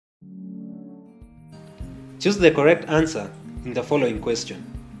Choose the correct answer in the following question.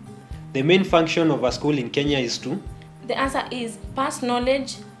 The main function of a school in Kenya is to? The answer is pass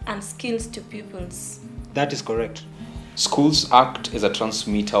knowledge and skills to pupils. That is correct. Schools act as a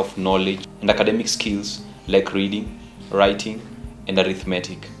transmitter of knowledge and academic skills like reading, writing, and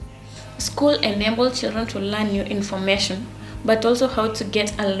arithmetic. School enable children to learn new information, but also how to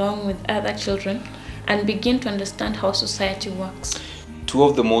get along with other children and begin to understand how society works. Two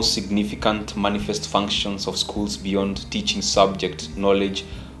of the most significant manifest functions of schools beyond teaching subject knowledge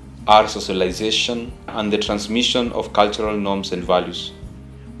are socialization and the transmission of cultural norms and values.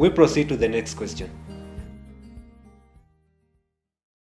 We proceed to the next question.